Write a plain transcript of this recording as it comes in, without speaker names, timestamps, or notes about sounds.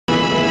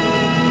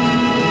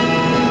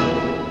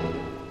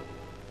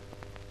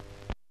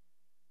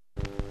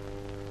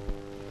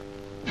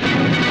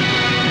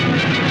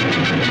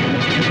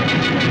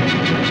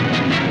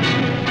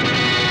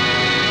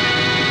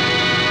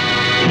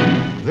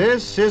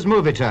This is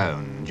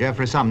Movietone.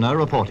 Geoffrey Sumner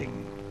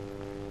reporting.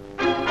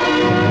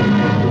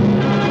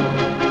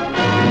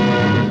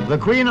 The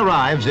Queen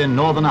arrives in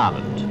Northern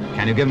Ireland.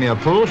 Can you give me a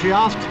pull, she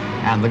asked,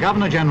 and the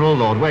Governor-General,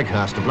 Lord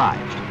Wakehurst,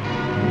 obliged.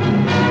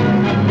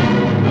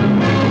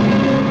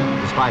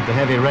 Despite the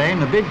heavy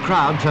rain, a big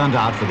crowd turned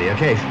out for the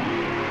occasion.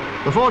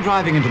 Before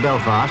driving into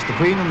Belfast, the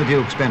Queen and the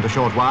Duke spent a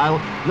short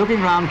while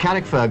looking round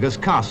Carrickfergus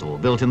Castle,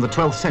 built in the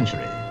 12th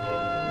century.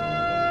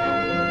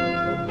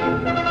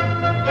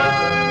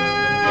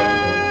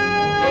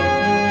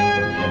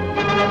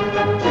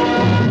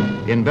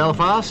 In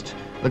Belfast,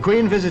 the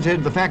Queen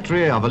visited the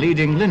factory of a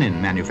leading linen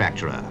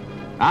manufacturer.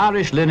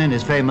 Irish linen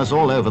is famous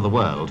all over the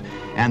world,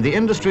 and the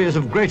industry is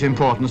of great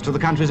importance to the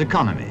country's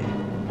economy.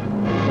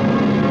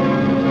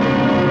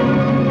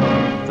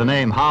 The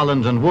name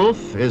Harland and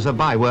Wolfe is a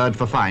byword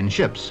for fine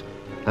ships.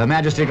 Her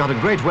Majesty got a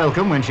great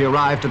welcome when she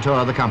arrived to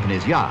tour the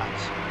company's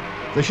yards.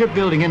 The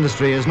shipbuilding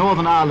industry is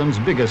Northern Ireland's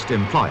biggest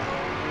employer.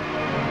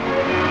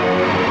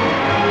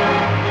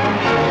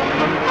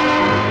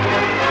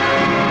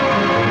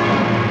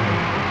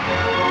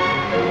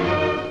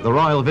 The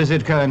royal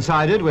visit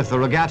coincided with the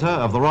regatta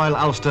of the Royal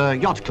Ulster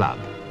Yacht Club.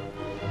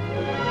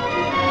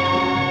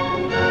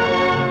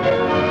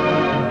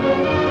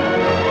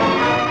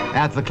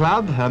 At the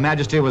club, Her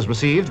Majesty was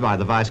received by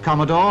the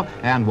Vice-Commodore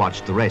and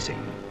watched the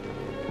racing.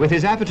 With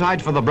his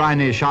appetite for the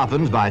briny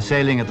sharpened by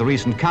sailing at the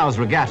recent Cowes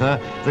Regatta,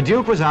 the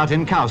Duke was out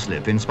in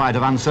cowslip in spite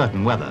of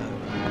uncertain weather.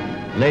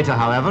 Later,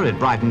 however, it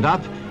brightened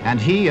up,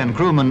 and he and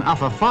crewman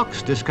Uffa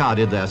Fox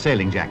discarded their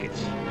sailing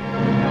jackets.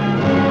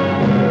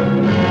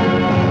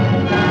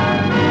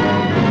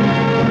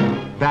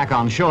 Back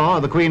on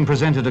shore, the Queen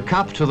presented a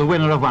cup to the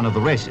winner of one of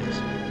the races.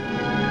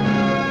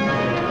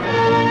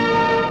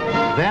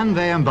 Then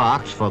they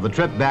embarked for the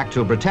trip back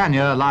to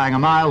Britannia, lying a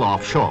mile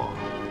offshore.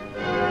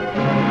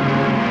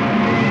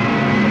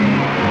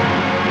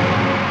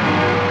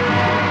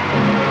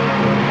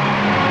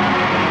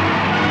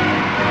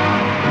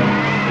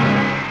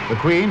 The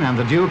Queen and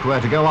the Duke were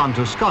to go on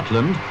to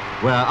Scotland,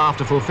 where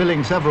after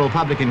fulfilling several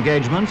public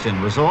engagements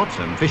in resorts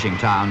and fishing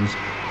towns,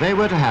 they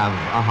were to have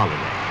a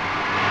holiday.